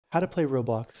How to play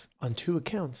Roblox on 2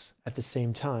 accounts at the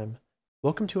same time.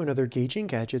 Welcome to another Gauging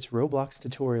Gadgets Roblox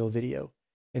tutorial video.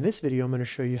 In this video, I'm going to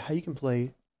show you how you can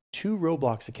play 2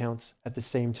 Roblox accounts at the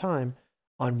same time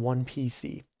on one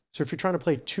PC. So if you're trying to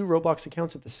play 2 Roblox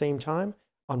accounts at the same time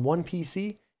on one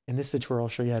PC, in this tutorial I'll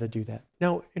show you how to do that.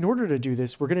 Now, in order to do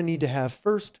this, we're going to need to have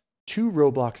first 2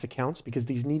 Roblox accounts because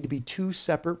these need to be 2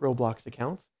 separate Roblox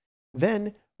accounts.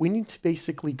 Then we need to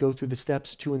basically go through the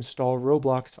steps to install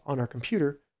Roblox on our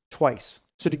computer twice.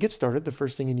 So to get started, the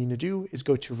first thing you need to do is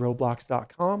go to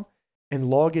roblox.com and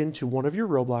log into one of your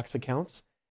Roblox accounts,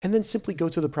 and then simply go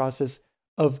through the process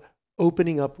of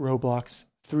opening up Roblox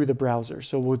through the browser.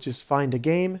 So we'll just find a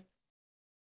game,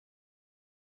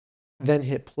 then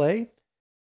hit play, and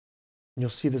you'll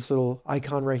see this little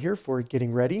icon right here for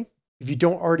getting ready. If you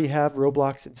don't already have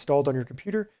Roblox installed on your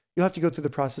computer, you'll have to go through the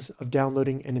process of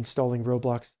downloading and installing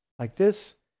Roblox like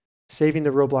this, saving the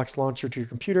Roblox launcher to your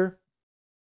computer,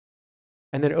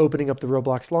 and then opening up the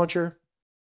Roblox launcher,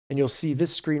 and you'll see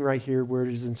this screen right here where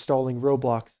it is installing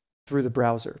Roblox through the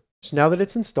browser. So now that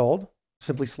it's installed,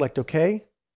 simply select OK,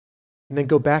 and then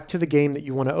go back to the game that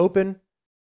you want to open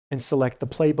and select the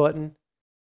play button.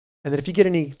 And then if you get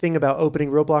anything about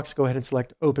opening Roblox, go ahead and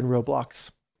select Open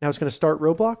Roblox. Now it's going to start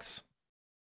Roblox.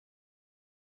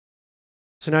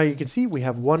 So now you can see we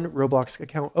have one Roblox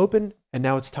account open, and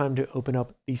now it's time to open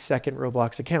up the second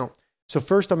Roblox account. So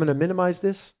first I'm going to minimize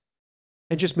this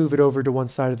and just move it over to one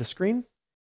side of the screen.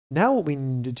 Now what we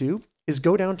need to do is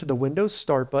go down to the Windows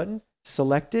Start button,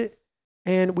 select it,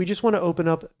 and we just want to open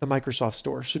up the Microsoft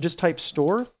Store. So just type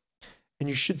Store, and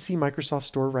you should see Microsoft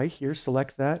Store right here.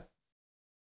 Select that.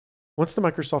 Once the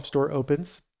Microsoft Store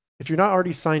opens, if you're not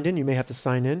already signed in, you may have to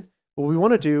sign in. What we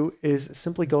want to do is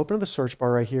simply go up into the search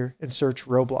bar right here and search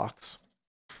Roblox.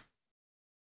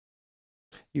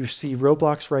 You see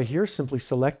Roblox right here, simply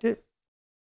select it.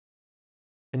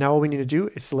 And now all we need to do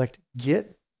is select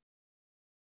Get.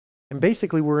 And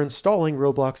basically we're installing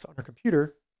Roblox on our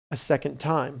computer a second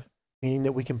time, meaning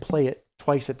that we can play it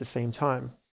twice at the same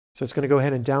time. So it's going to go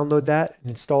ahead and download that and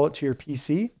install it to your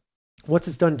PC. Once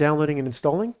it's done downloading and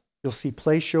installing, you'll see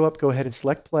Play show up. Go ahead and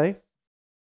select Play.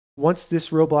 Once this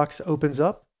Roblox opens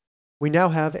up, we now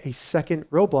have a second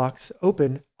Roblox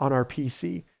open on our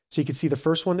PC. So you can see the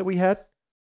first one that we had,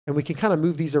 and we can kind of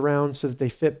move these around so that they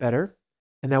fit better.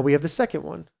 And now we have the second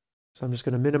one. So I'm just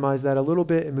going to minimize that a little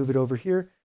bit and move it over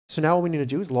here. So now all we need to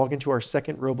do is log into our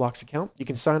second Roblox account. You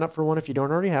can sign up for one if you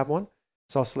don't already have one.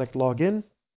 So I'll select Login.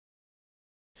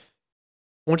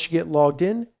 Once you get logged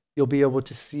in, you'll be able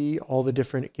to see all the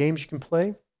different games you can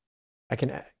play. I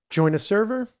can join a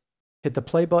server, hit the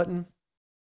play button.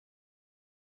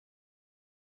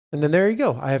 And then there you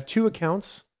go. I have 2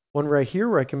 accounts. One right here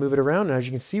where I can move it around. And as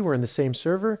you can see, we're in the same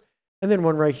server. And then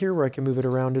one right here where I can move it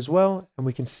around as well, and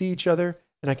we can see each other,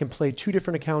 and I can play 2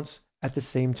 different accounts at the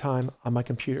same time on my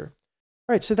computer.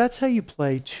 All right, so that's how you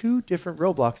play 2 different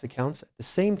Roblox accounts at the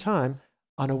same time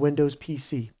on a Windows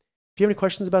PC. If you have any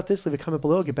questions about this, leave a comment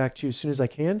below. I'll get back to you as soon as I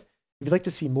can. If you'd like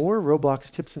to see more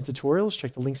Roblox tips and tutorials,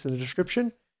 check the links in the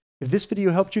description. If this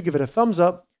video helped you, give it a thumbs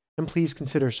up, and please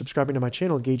consider subscribing to my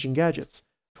channel, Gauging Gadgets,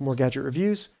 for more gadget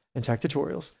reviews and tech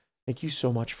tutorials. Thank you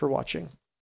so much for watching.